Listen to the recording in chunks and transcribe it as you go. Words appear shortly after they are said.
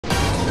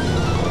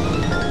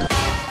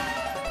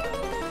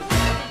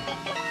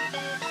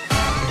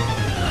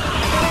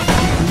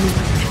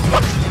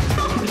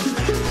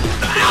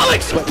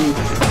sweat you.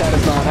 That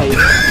is not how you...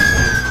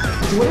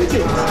 What is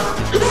it?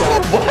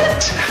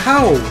 What?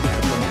 How?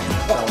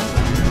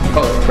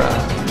 Oh, crap.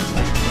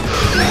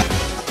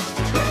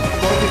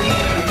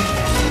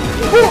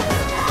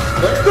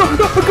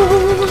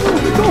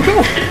 Go, go!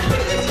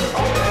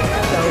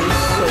 That was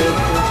so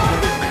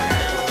unfortunate.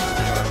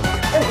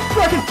 Oh,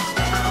 fucking!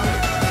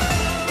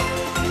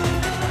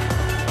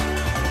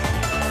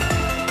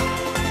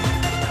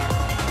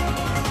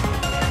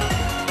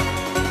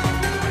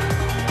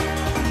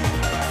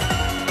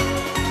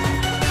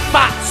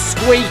 Fat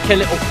squeaky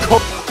little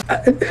cunt!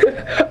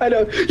 I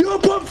know. You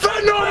put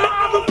fentanyl on my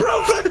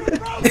ibuprofen!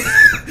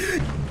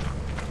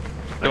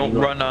 Don't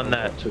run on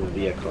that. To a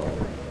vehicle.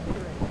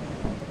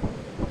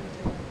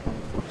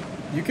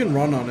 You can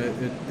run on it.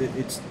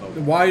 It's.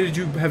 Why did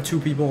you have two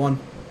people on?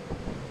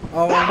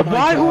 Oh my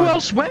Why? God. Who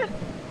else went?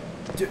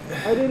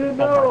 I didn't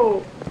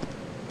know.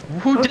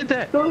 Who did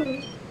that?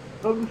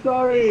 I'm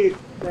sorry.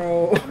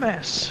 Bro.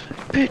 Mess.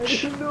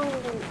 Bitch. No.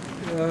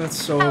 Yeah, that's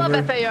so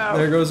over.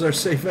 There goes our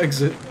safe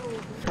exit.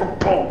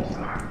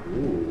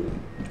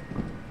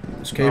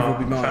 This cave will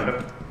be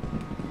mine.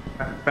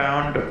 I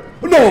found.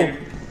 Oh, no!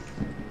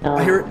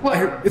 I hear it. I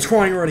hear it. It's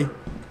crying already.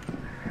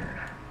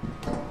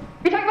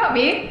 You talking about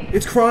me?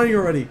 It's crying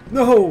already.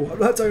 No, I'm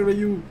not talking about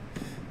you.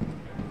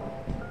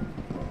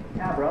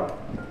 Yeah, bro.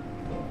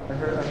 I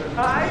heard.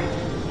 Hi.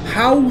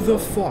 How the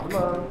fuck?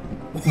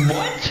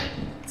 What?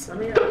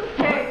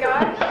 Hey,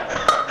 guys.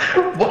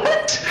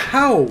 What?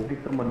 How?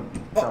 Someone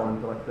fell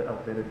into like the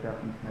elevator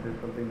shaft and or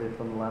something based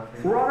on the last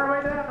name. We're on our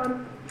way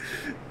down.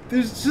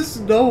 There's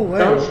just no way.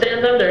 Don't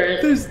stand under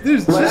it.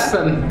 There's What just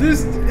happened?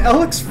 there's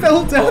Alex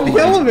fell down the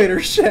elevator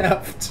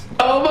shaft.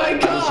 Oh my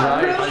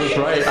god!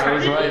 I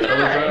was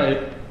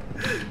right.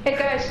 Hey,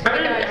 guys. How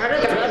did What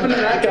happened to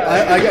that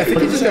guy? I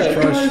think he just got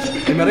crushed.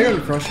 He might have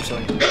gotten crushed or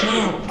something.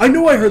 I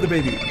knew I heard the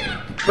baby.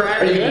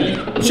 Are you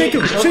good? Shake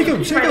him! Shake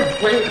him! Shake him!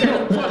 Wait,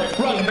 no, run.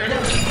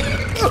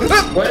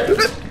 What?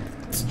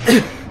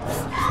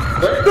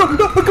 No! No! Go!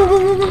 Go! Go!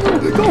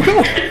 Go!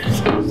 Go!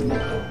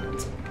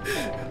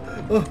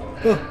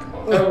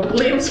 Oh,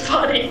 Liam's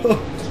funny.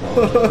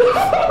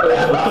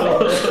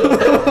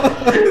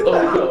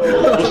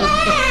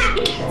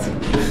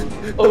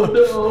 Oh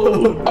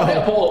no! I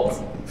have bolts.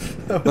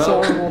 That was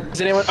horrible. Is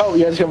anyone? Oh,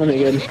 you guys coming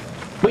again?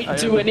 Wait,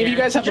 do any of you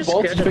guys have a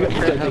bolt? I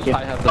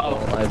have the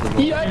bolt.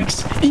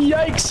 Yikes!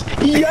 Yikes!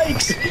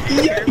 Yikes!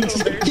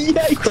 Yikes!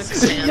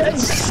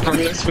 Yikes! On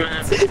this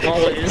map,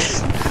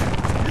 always.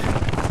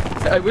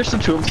 I wish the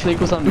tomb snake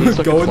was on me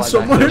so I Going could fly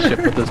back to the somewhere? ship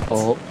with this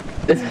bolt.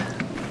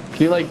 Can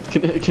you like,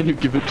 can you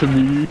give it to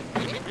me?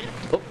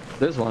 Oh,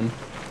 there's one.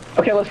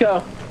 Okay, let's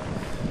go.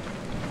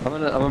 I'm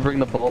gonna bring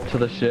the bolt to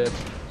the ship.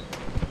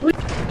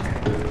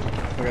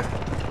 Okay.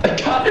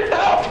 God,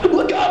 help!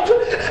 Look up!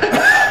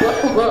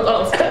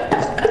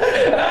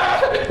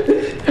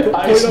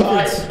 I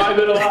spy. My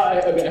middle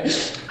eye. Okay.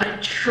 I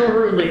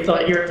truly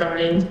thought you were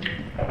dying.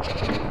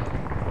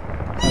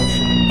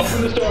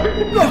 Open the door.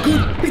 No,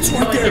 good. It's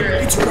right there.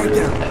 It's right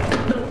there.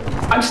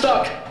 I'm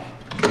stuck.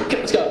 Okay,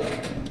 let's go.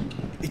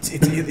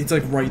 It's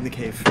like right in the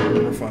cave.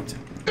 We're fucked.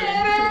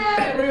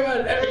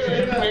 Everyone.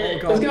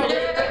 Oh god. Let's go.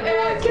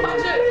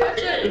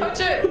 Punch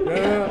it!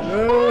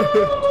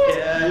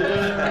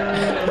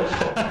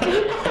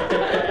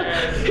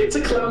 It's a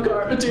clown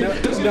car.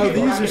 Dude, Now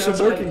these are some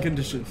working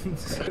conditions.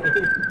 Don't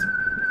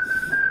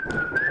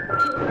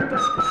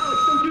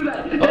do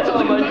that. That's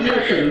all my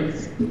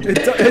ears.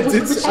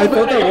 I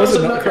thought that was a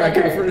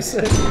nutcracker for a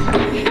second.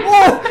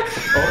 Oh!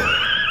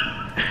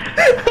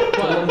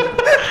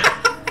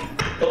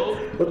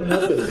 What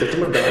happened? Did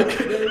someone die?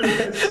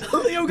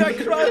 Leo got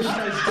crushed!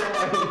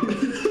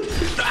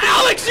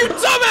 Alex, you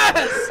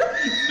dumbass!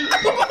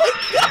 Oh my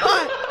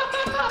god!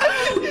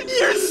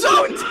 You're so...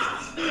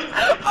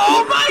 Oh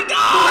my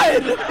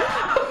god!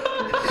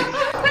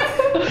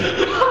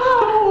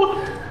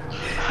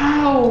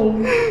 How?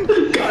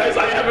 Guys, I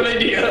have an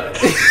idea.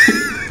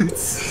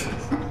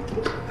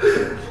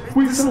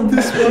 This one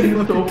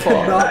so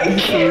far. I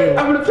can't.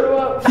 I'm gonna throw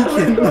up.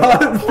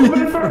 Cannot be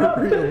for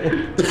real.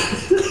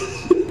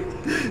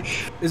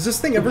 Is this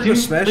thing ever gonna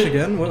smash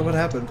again? What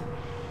happened?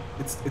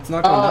 It's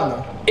not going down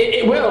though.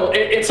 It will.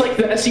 It's like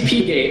the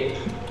SCP gate.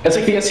 It's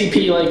like the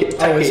SCP like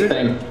tech is gate it?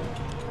 thing.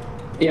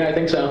 Yeah, I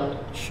think so.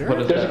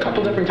 Sure. There's a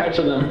couple different types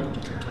of them.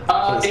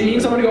 It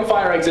means I'm gonna go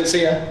fire exit.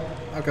 See ya.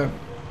 Okay.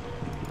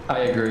 I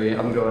agree.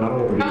 I'm going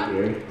over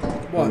here.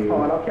 What?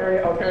 Oh, and I'll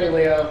carry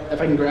Leo if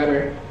I can grab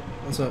her.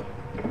 What's up?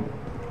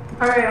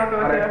 Alright, I'll go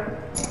with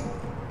you.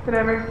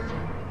 Whatever.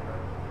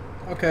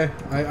 Okay.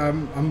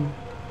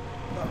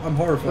 I'm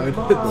horrified.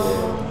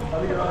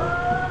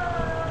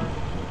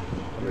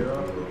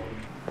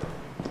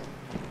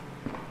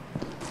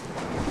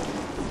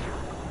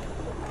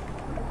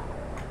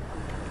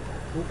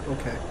 Ooh,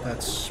 okay,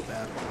 that's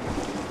bad.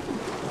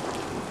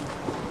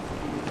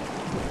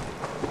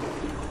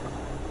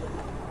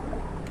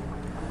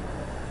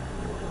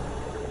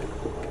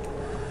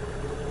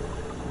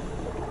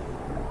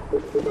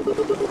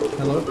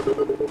 Hello?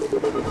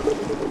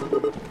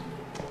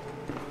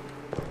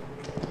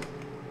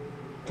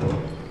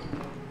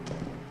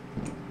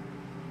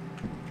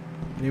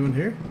 in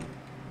here?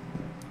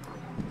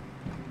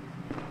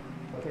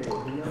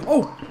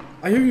 Oh!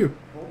 I hear you!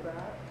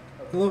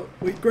 Hello?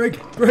 Wait, Greg!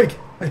 Greg!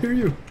 I hear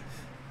you!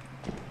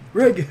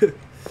 Greg!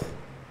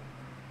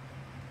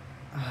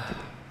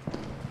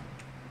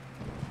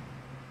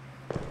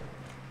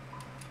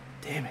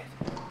 Damn it.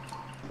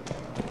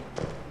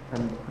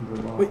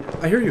 Wait,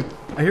 I hear you!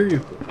 I hear you!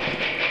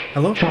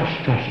 Hello?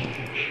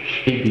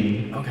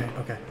 Baby. Okay,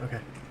 okay, okay.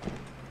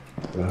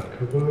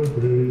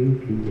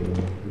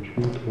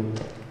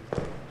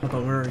 Hold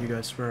on, where are you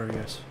guys? Where are you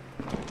guys?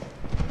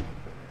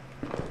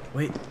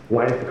 Wait.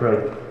 Why is the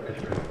crowd?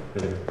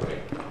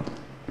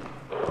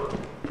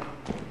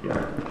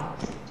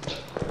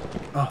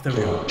 Oh, there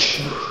we go.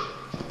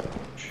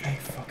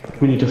 Thank fucking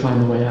God. We need to find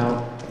the way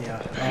out.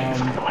 Yeah.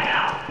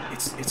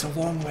 It's a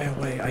long way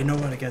away. I know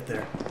how to get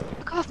there.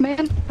 Fuck off,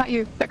 man. Not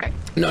you. Okay.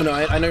 No, I know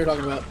what you're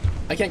talking about.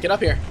 I can't get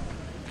up here.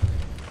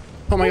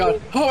 Oh my God.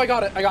 Oh, I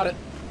got it. I got it.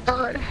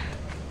 God.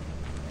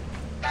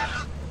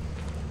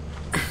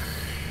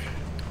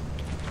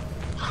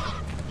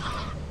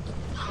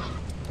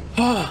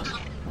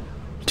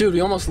 Dude,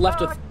 we almost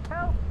left with...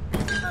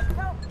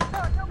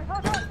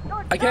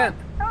 I can't.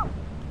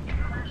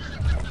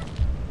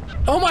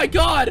 Oh my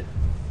God!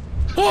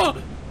 Oh!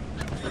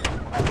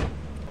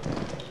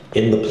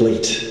 In the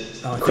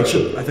plate. Oh, I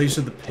thought you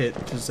said the pit,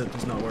 because that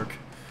does not work.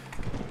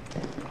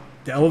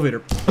 The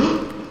elevator.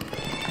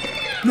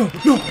 No!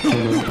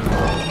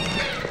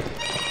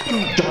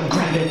 John,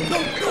 grab it. No.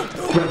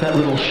 Grab that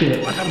little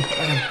shit. I got him.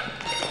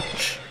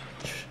 Shh.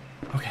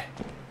 Okay.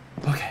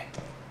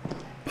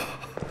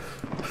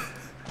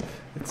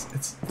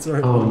 It's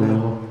alright, little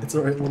man. It's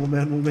alright, little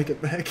man. We'll make it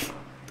back.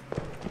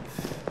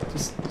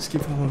 Just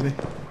keep following me.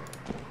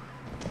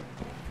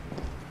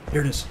 Here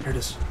it is.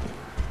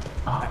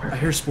 I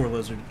hear Spore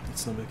Lizard.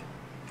 It's no big.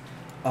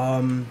 I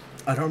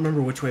don't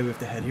remember which way we have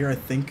to head here. I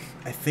think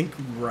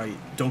right.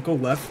 Don't go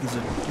left. There's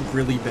a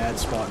really bad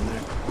spot in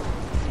there.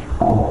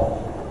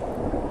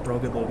 We're all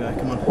good, little guy.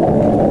 Come on.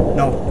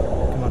 No.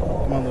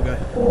 Come on, little guy.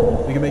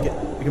 We can make it.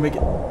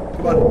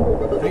 Come on.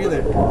 Hang in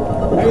there.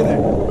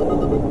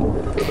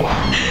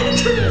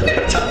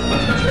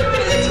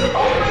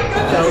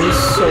 That was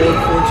so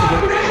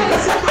unfortunate.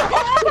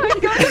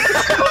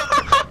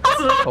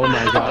 Oh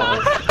my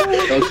God.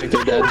 Those things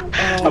are dead.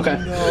 Okay.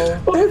 No.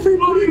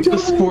 Everybody The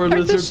Spore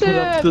Lizard put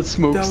up the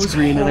smoke That was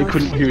screen and I hard.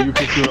 couldn't hear you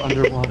because you were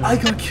underwater. I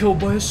got killed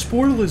by a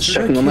Spore Lizard.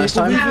 Checking one last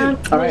time.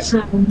 That All was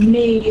right.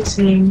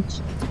 amazing.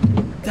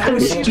 That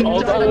was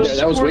All done.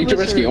 That was way too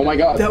risky. Oh my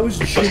God. That was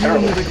terrible.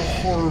 genuinely like a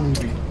horror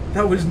movie.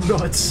 That was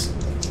nuts.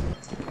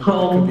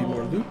 Could be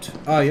more loot.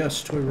 Ah,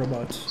 yes, toy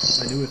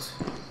robots. I knew it.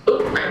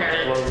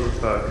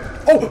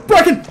 Oh,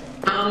 Bracken!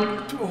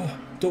 Oh,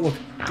 don't look.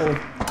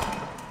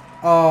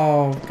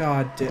 Oh,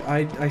 God.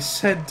 I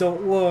said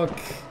don't look.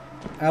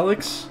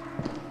 Alex?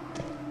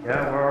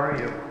 Yeah, where are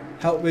you?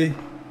 Help me.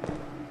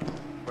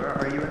 Where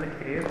are you in the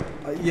cave?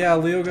 Yeah,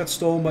 Leo got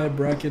stolen by a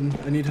Bracken.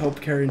 I need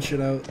help carrying shit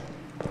out.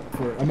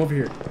 I'm over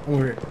here.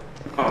 Oh,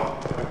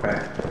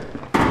 okay.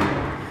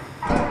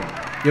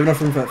 You have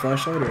enough room for that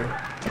flashlight, or?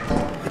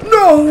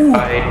 No!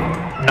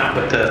 Not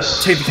with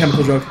this. Take the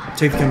chemical drug.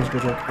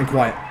 And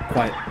quiet.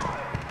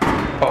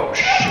 Oh,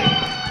 shit.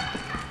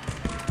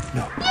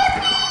 No.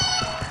 Okay.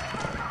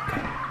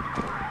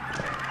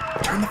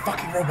 Turn the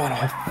fucking robot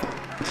off.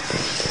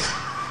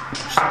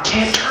 I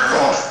can't turn it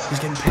off. He's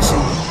getting pissy.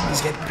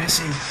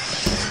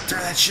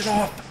 Turn that shit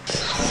off.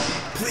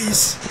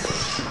 Please.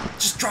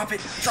 Just drop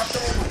it. Drop the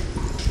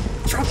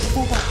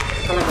robot.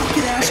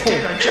 Fucking asshole.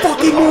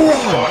 Fucking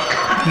moron.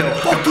 No.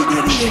 Fucking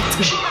idiot.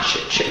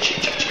 Shit.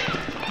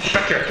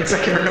 Back here. Get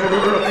back here. No.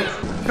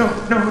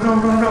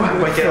 How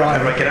do I get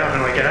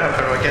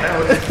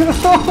out?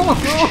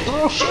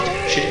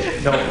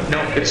 Shit. No.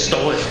 It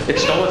stole it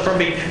from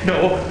me.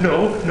 No.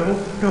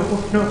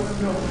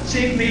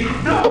 Save me.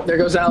 No. There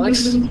goes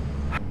Alex.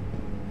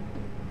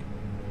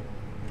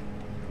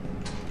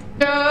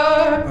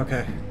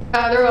 Okay.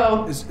 They're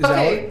all.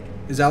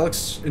 Is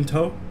Alex in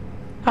tow?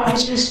 I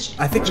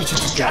think we should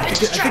just drop it. I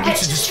think we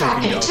should just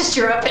drop it. Just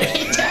drop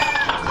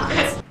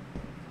it.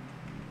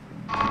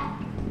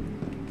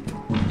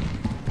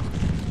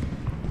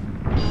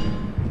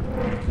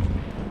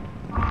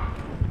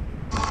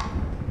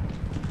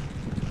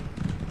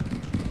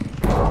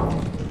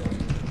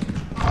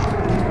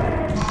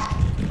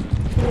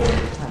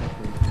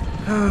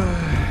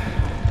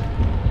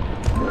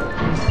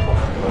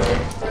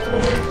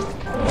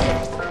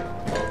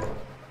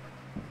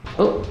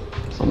 Oh,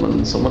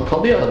 someone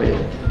called the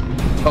elevator.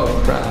 Oh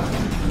crap.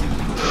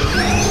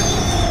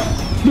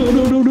 No.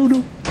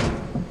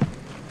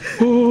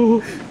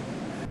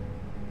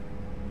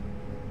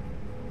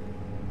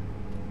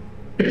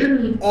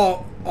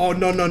 Oh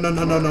no, not on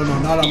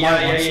my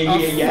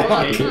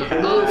watch.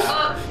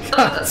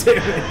 God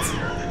damn it.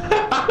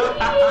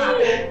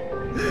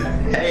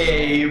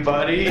 Hey,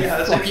 buddy.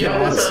 How's it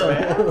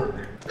going?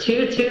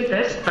 Two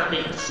best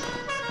buddies.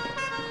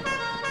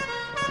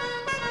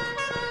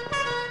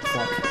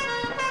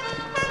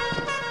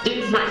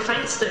 Dude, my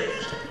fight stick.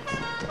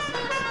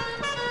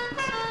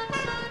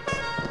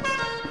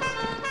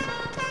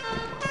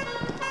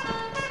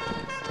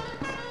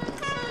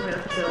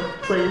 yes, chill,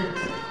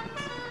 please.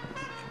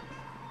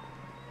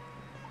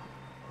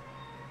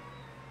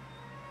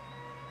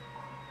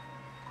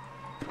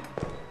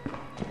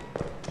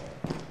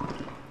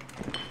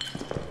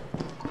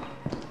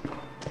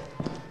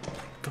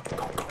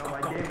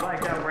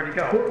 Like that, where'd he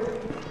go?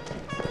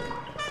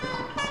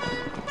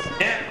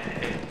 Yeah.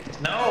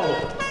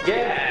 No.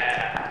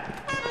 Yeah.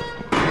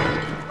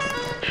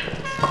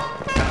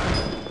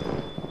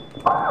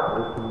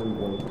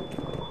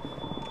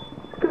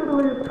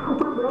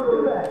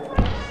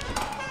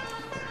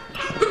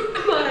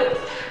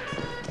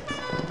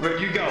 Where'd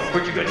you go?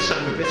 Where'd you go, you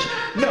son of a bitch?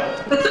 No.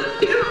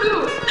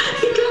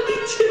 He got me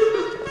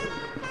too.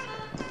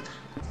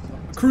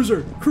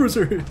 Cruiser!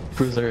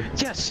 Cruiser.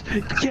 Yes.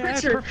 Yeah.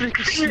 Perfect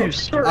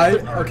excuse.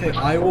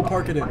 I will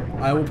park it in.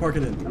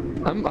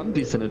 I'm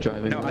decent at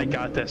driving. No, I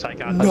got this. I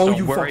got this. No, Don't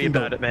you worry fucking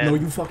about don't. it, man. No,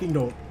 you fucking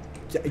don't.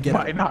 Get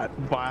Why out. not?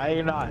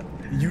 Why not?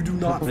 You do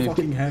not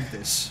fucking have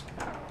this.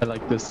 I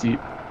like this seat.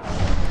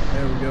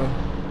 There we go.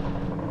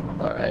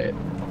 Alright.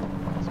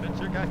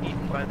 Spencer got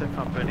eaten by the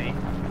company.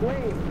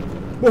 Wait,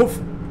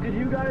 Woof! did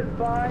you guys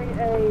buy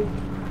a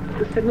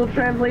signal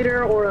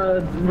translator or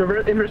a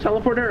reverse inverse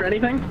teleporter or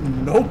anything?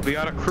 Nope. We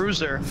got a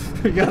cruiser.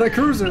 We got a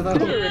cruiser, though.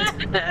 Dude.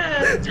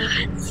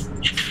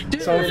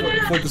 So,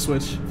 flick the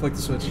switch.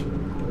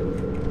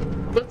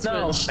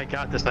 No, I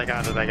got this. I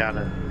got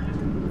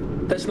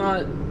it. that's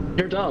not.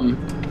 You're dumb.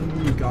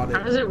 You got How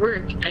it. does it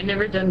work? I've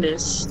never done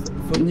this.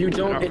 You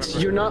don't.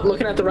 You're not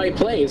looking at the right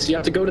place. You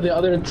have to go to the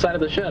other side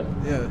of the ship.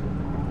 Yeah.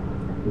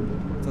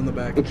 It's on the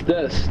back. It's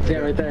this. Yeah,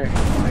 right there.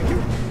 Thank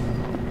you.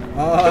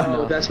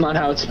 No, that's not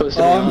how it's supposed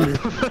to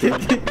be.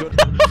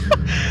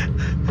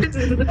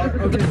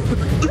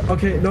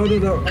 Okay, no.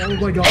 Oh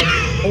my god.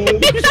 Oh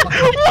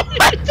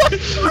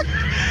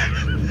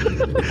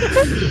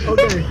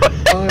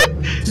okay,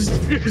 just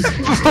give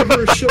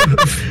her a shot.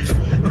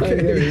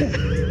 Okay.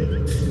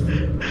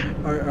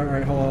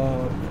 Alright, hold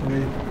on. Let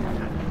me...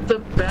 The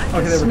back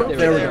Okay, is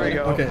there we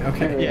go. smoking.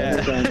 Okay.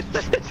 Yeah.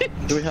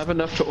 Do we have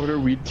enough to order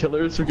weed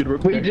killers who could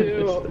repair We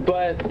do,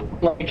 but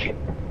like,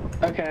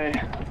 okay.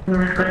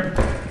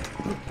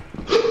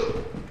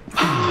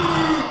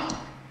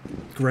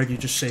 Greg, you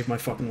just saved my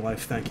fucking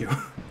life. Thank you.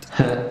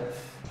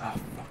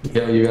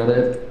 Yo, you got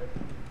it?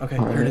 Okay,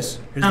 here it is.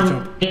 Here's the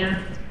jump. Yeah.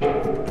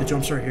 The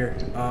jump's right here.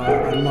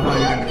 I don't know how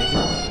you're gonna make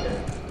it.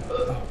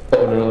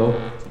 Oh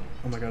no.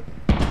 Oh my god.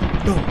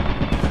 No!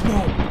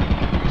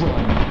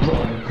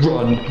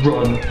 Run.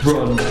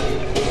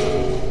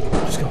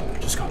 Just go.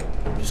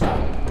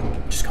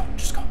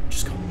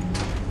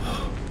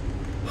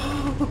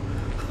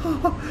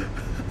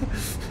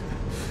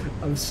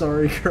 I'm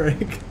sorry,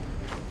 Greg.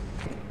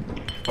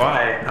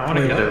 Why? I want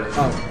to get it.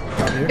 Oh,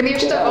 down here? Give me your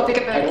stuff, I'll pick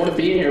it I back. want to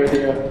be in here with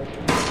you.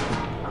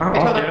 I'll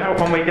get out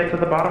when we get to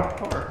the bottom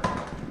floor.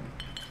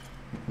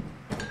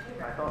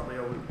 I thought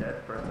Leo was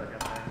dead for a second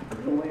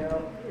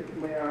there.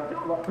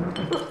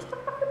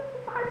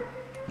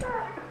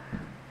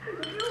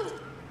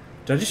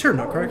 Did I just hear a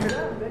nutcracker?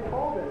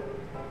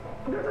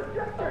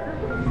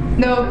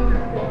 No.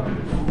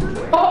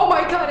 Oh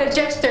my god, a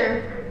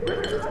jester.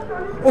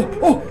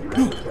 Oh!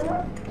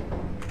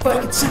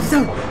 What? Sit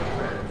down!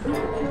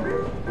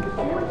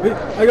 Wait,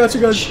 I got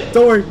you guys.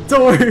 Don't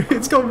worry.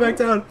 It's coming back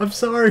down. I'm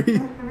sorry.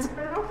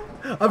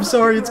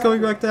 It's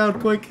coming back down.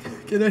 Quick,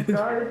 get in.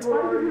 Why did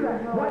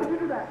you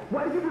do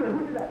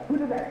that? Who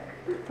did that?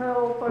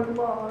 Help, I'm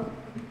lost.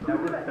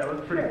 That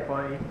was pretty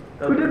funny.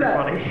 Who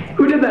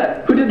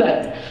did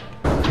that?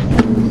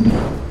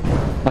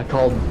 I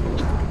called.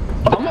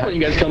 I'm not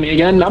letting you guys kill me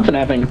again. I'm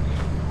FNAFing.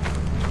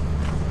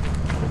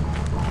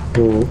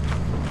 Cool.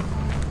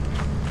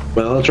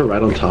 Well, that's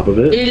right on top of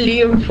it.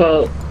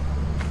 Illegal.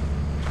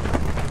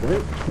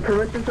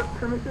 Permission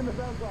to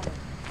bounce off.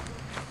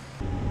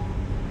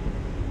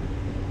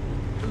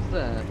 Who's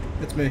that?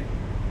 It's me.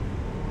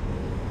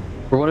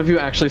 Were one of you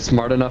actually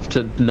smart enough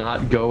to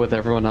not go with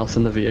everyone else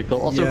in the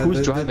vehicle? Also, Yeah, who's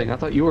the- driving? I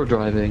thought you were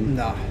driving.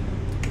 Nah.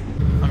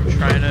 I'm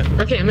trying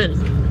to. Okay, I'm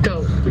in.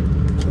 Go.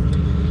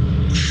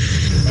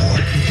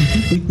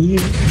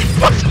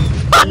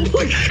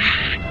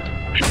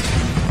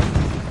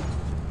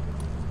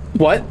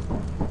 What?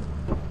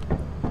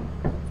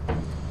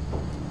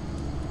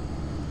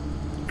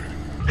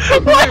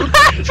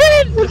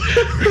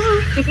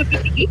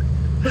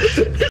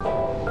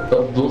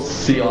 We'll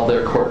see all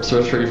their corpse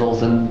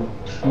retrievals in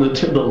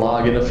the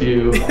log in a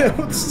few.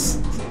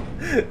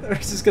 We're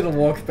just gonna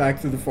walk back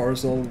through the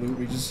forest all loot.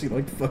 We just see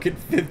like fucking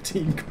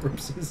 15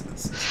 corpses.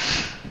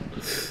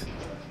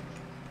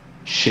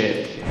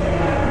 Shit.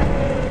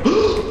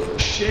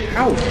 Shit!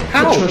 How?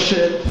 How?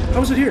 Shit. How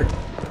was it here?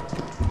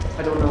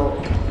 I don't know.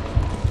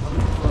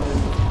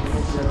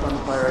 I'm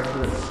on fire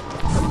exit.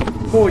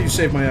 Oh, you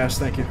saved my ass.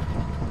 Thank you.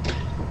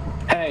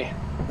 Hey.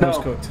 That was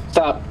No. cooked.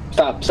 Stop.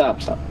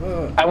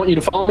 I want you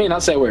to follow me and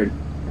not say a word.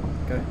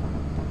 Okay.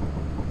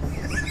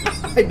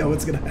 I know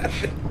what's gonna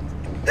happen.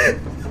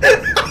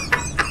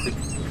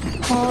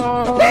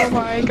 Oh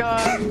my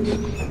god.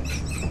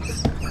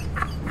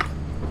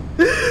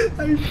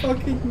 I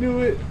fucking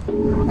knew it.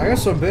 I got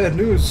some bad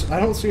news. I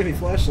don't see any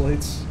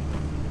flashlights.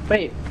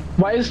 Wait,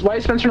 why is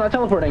Spencer not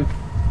teleporting?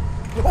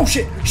 Oh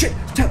shit! Shit!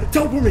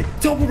 Teleport me!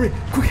 Teleport me!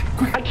 Quick!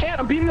 Quick! I can't.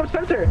 I'm beating up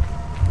Spencer.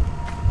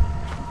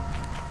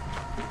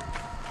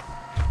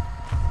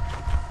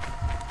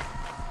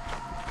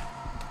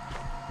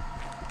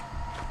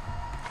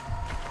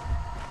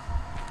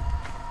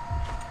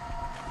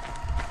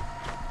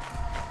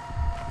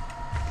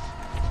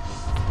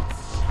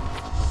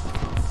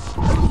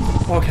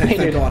 Okay, Hey, thank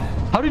dude. God.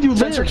 How did you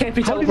Spencer live? can't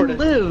be How did you teleported.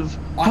 live?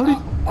 How did?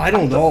 I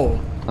don't know.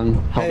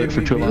 I'm held it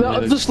for too long.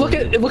 No, just look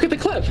at the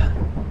clip.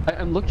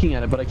 I'm looking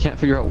at it, but I can't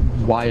figure out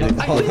why it.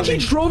 I think he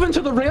drove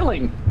into the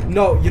railing.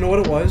 No, you know what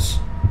it was?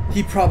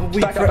 He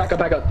probably Back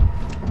up.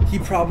 He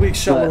probably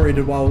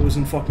accelerated while it was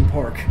in fucking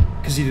park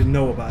because he didn't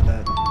know about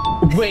that.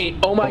 Wait,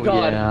 oh my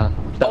god. Yeah.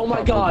 Oh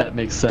my god. That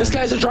makes sense. This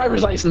guy's a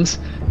driver's license.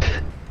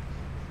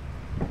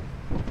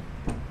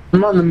 I'm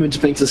not in the mood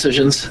to make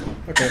decisions.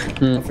 Okay,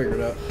 I'll figure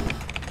it out.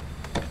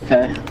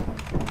 Okay.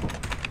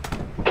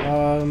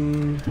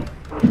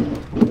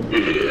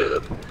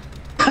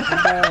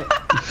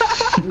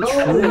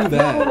 True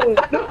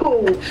that.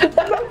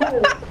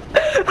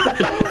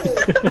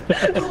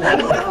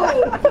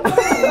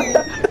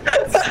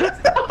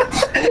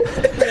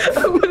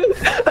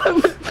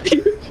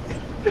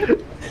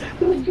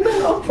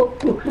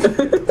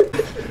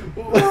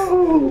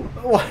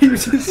 Why you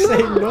just say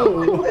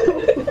no?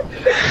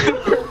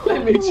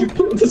 That makes you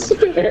feel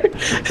despair.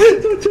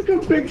 I took a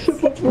big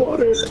sip of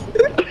water. I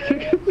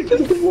took a big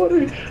sip of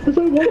water as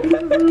I walked in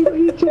the room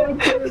and you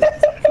talked first.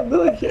 And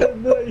then I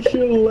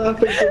hear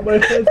laughing from my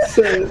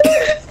headset.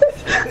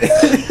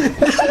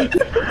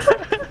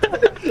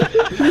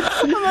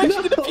 I'm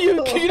actually gonna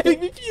puke. Can you make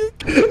me puke?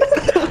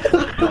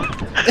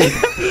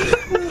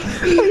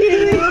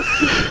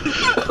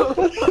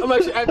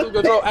 I have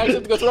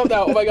to go throw up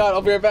now. Oh my god,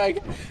 I'll be right back.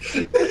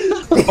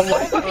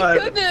 Oh my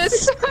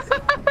goodness.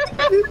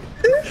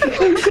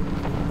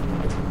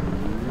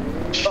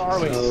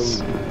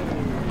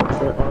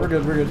 We're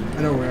good.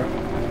 I know where we are.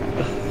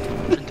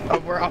 Oh,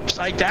 we're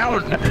upside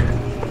down.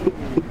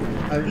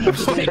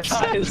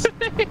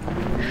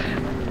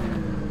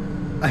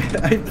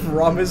 I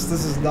promise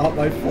this is not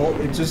my fault.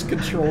 It just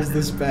controls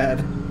this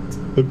bad.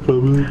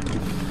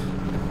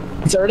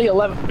 It's already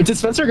 11. Did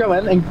Spencer go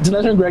in? And did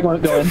Spencer and Greg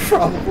want to go in?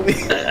 Probably.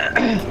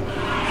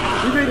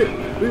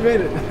 We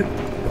made it.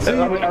 See,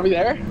 Are we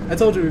there? I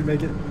told you we'd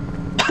make it.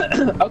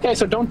 Okay,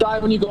 so don't die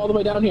when you go all the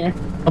way down here.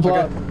 I'll blow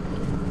up.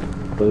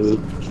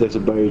 There's a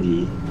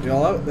birdie. You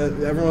all out?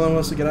 Everyone that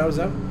wants to get out is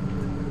out?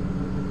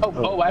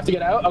 Oh, I have to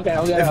get out? Okay,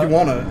 I'll get If out. you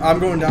wanna. I'm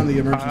going down the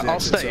emergency I'll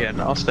exit, stay in.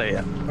 I'll stay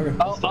in. Okay.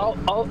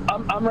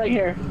 I'm right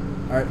here.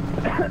 Alright.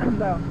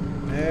 No.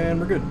 And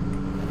we're good.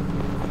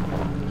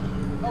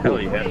 Oh,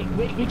 Hell yeah.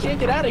 wait, we can't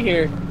get out of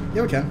here.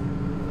 Yeah, we can.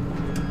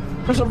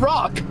 There's a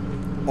rock.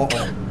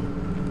 Uh-oh.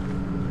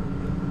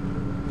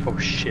 Oh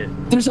shit.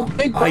 There's a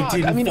big rock. I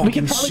didn't we fucking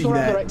can probably see go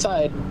around that. the right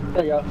side.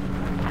 There you go.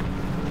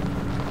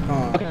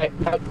 Huh. Okay,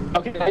 now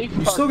you can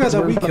You park still got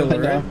that because weed we're killer,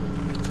 putting right?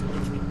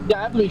 down. Yeah,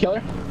 I have the weed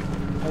killer.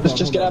 Hold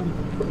Just get out.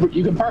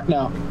 You can park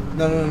now.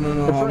 No.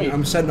 For free.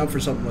 I'm setting up for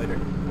something later.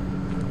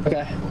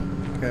 Okay.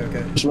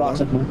 Okay. There's rocks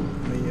in here.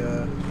 Let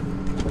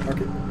me, park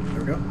it. There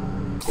we go.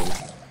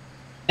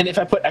 And if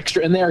I put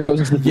extra in there, it goes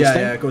into the blue thing?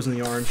 Yeah, it goes in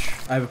the orange.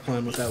 I have a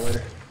plan with that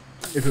later.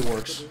 If it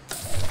works.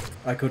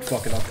 I could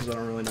fuck it up because I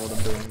don't really know what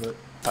I'm doing, but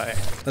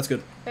that's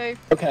good. Hey.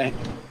 Okay.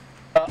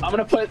 I'm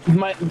gonna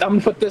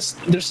put this.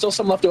 There's still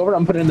some left over.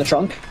 I'm putting it in the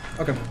trunk.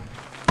 Okay.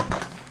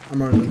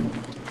 I'm running.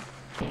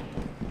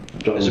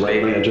 John,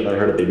 right on the edge and I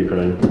heard a baby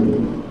crying.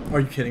 Are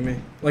you kidding me?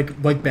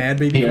 Like bad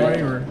baby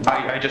crying or?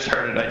 I just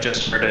heard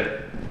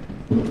it.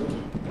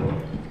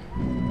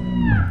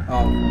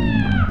 Oh.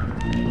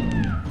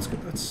 That's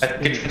good. That's.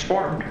 Get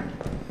transformed.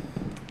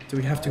 Do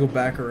we have to go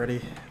back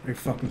already? Are you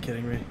fucking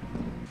kidding me?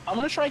 I'm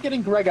gonna try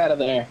getting Greg out of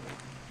there.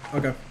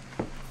 Okay.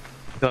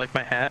 You like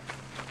my hat?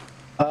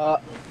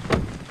 Well,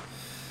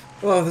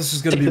 this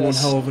is gonna Take be this.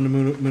 one hell of a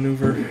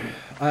maneuver.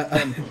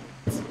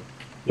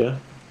 Yeah?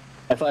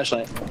 My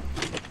flashlight.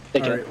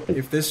 Take Alright, it.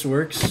 if this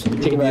works, Take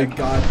it'll it be a back.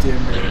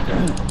 goddamn miracle.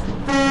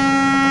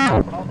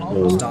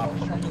 I'll Stop.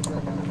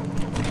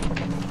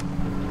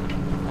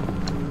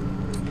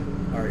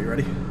 Alright, you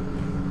ready?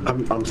 I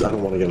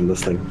don't want to get in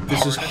this thing.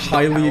 This is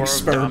highly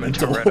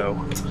experimental.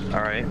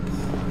 Alright.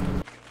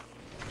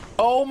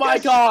 Oh my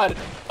god!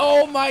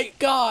 Oh my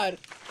god!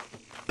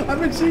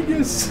 I'm a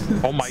genius!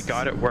 Oh my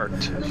god, it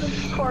worked.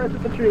 Cars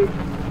at the tree.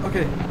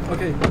 Okay.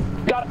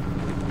 Got it.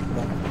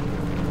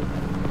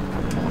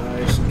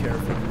 Nice and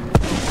careful.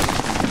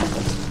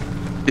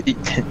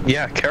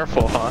 Yeah,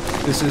 careful, huh?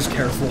 This is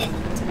careful.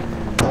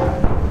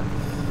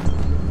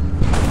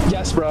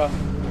 Yes, bro.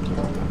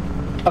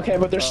 Okay,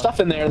 but there's stuff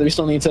in there that we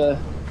still need to.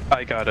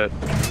 I got it.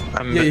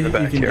 I'm Yeah, in you the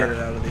back can here. get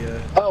it out of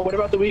the. Oh, what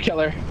about the weed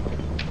killer?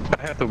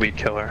 I have the weed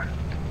killer.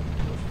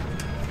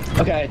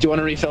 Okay, do you want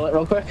to refill it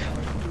real quick?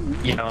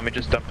 Yeah, let me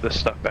just dump this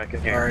stuff back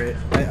in here.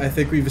 Alright, I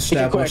think we've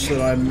established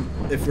that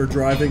if we're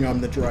driving,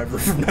 I'm the driver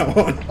from now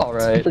on.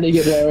 Alright. Pretty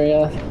good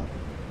area.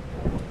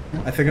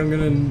 I think I'm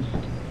gonna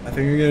I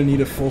think you're gonna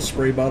need a full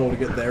spray bottle to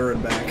get there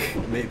and back.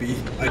 Maybe.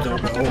 I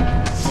don't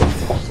know.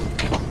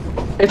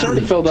 It's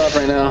already filled up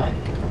right now.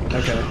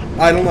 Okay.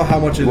 I don't know how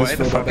much it Why is the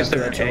filled fuck up is after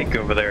there a that tank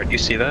jump. over there? Do you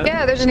see that?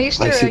 Yeah, there's an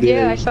Easter egg.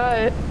 Yeah, I saw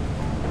it.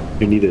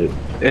 You need it.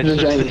 It's There's a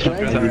just giant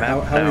under the tank.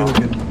 map How are we now.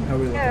 looking? How are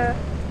we looking? Yeah.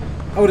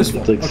 Oh, it is full.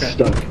 It's like Okay.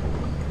 stuck.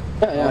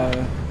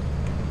 Yeah.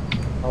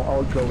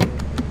 I'll go in.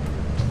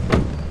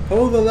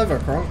 Pull the lever,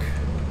 Kronk.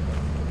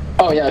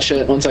 Oh yeah,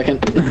 shit. 1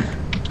 second.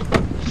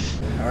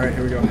 Alright,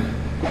 here we go.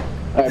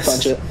 Alright,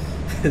 punch it.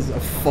 This is a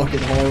fucking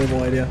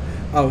horrible idea.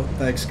 Oh,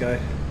 thanks, guy.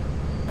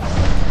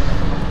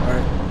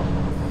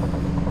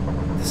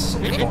 Alright. This is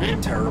a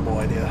fucking terrible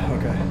idea.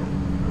 Okay.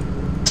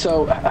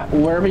 So,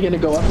 where are we gonna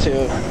go up to?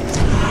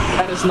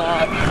 That is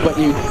not what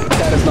you.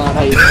 That is not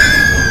how you.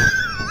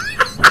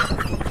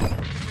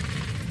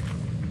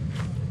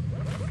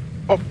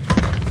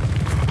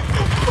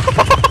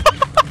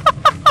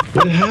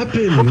 What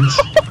happened?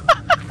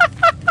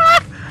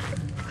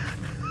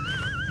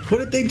 What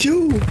did they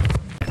do?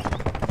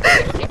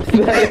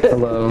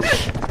 Hello.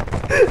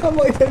 I'm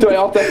like, Do I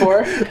alt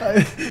F4?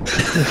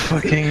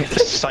 Fucking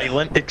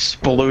silent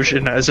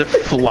explosion as it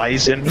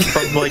flies in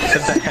from like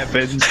the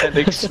heavens and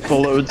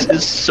explodes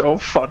is so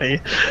funny.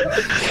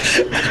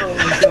 oh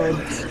my god.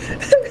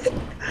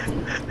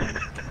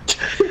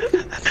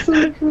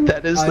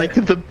 That is like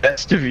the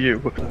best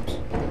view.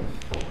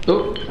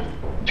 Oh,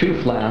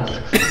 2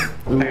 flasks.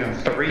 I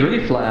got 3.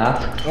 3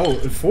 flasks. Oh,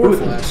 4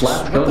 flasks.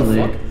 Flask What the only.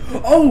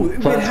 fuck? Oh,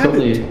 it Flask happened.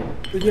 only.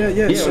 Yeah,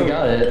 Yeah, so we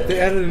got it. they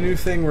added a new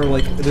thing where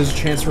like there's a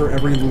chance for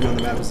every loot on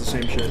the map is the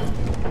same shit.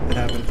 It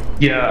happened.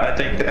 Yeah, I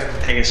think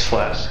everything is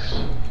flasks.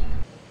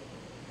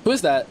 Who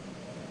is that?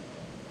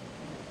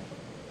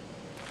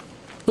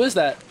 Who is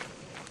that?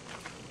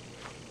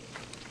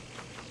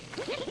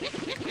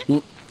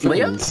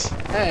 Liam?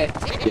 Hey.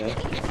 Yeah.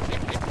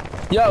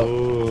 Yo,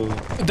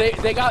 Oh.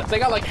 they got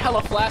like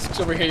hella flasks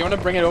over here. You want to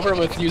bring it over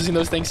with using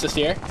those things to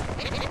steer?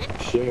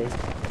 Sure.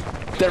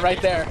 They're right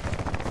there.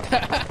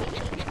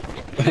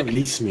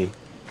 Release me.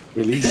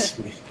 Release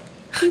me.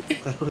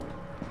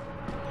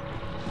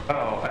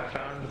 Oh, I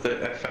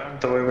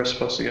found the way we're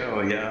supposed to go.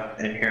 Yeah,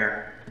 in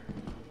here.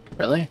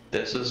 Really?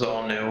 This is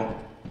all new.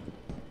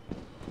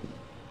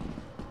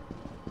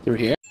 Through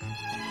here?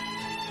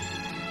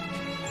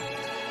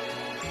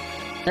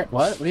 What?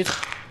 What are you?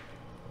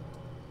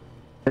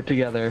 Get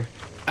together.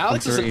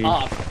 Alex is an Agreed.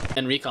 op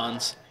and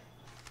recons.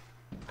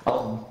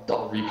 I'll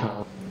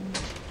recon.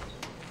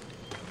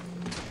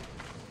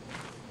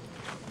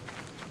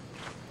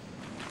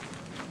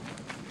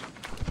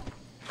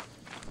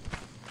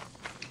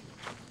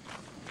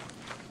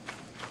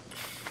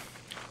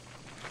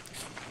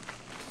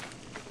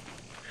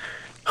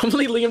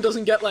 Hopefully Liam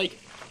doesn't get like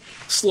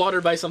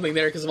slaughtered by something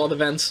there because of all the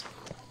vents.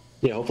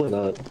 Yeah, hopefully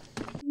not.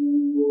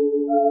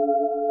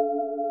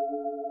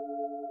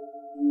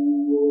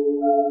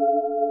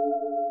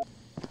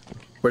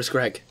 Where's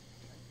Greg?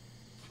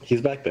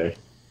 He's back there.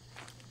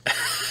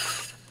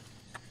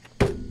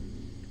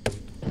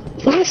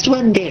 Last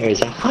one there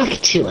is a hawk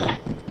tour.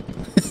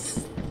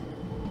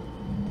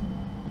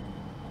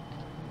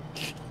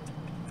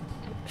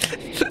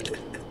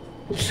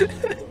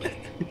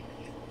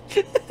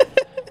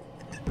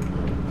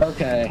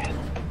 Okay.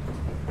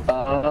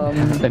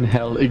 And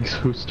hell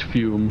exhaust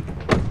fume.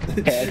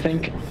 Okay,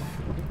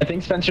 I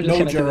think Spencer just No,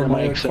 connected to the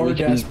Jeremiah, mic, so car we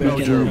can gas ban.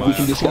 we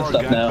can discuss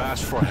stuff now.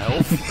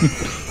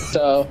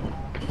 So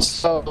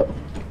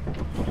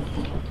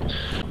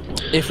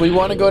if we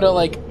want to go to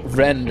like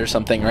Rend or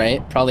something,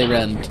 right? Probably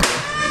Rend.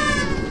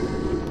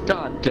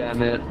 God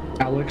damn it.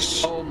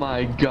 Alex. Oh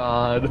my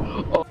god.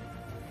 Oh.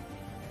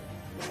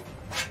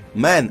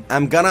 Man,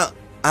 I'm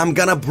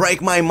gonna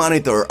break my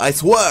monitor, I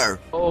swear!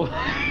 Oh.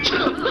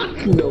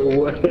 No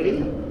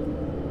way.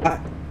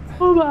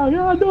 Oh my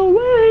god, no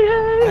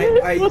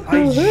way! I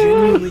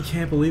genuinely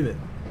can't believe it.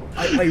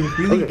 I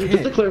really Okay, can't.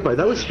 just to clarify,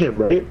 that was him,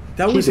 right?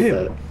 That He was did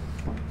him.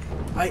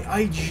 that.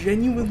 I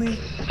genuinely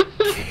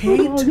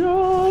can't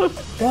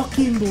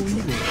fucking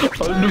believe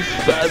it.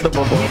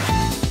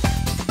 Unfathomable.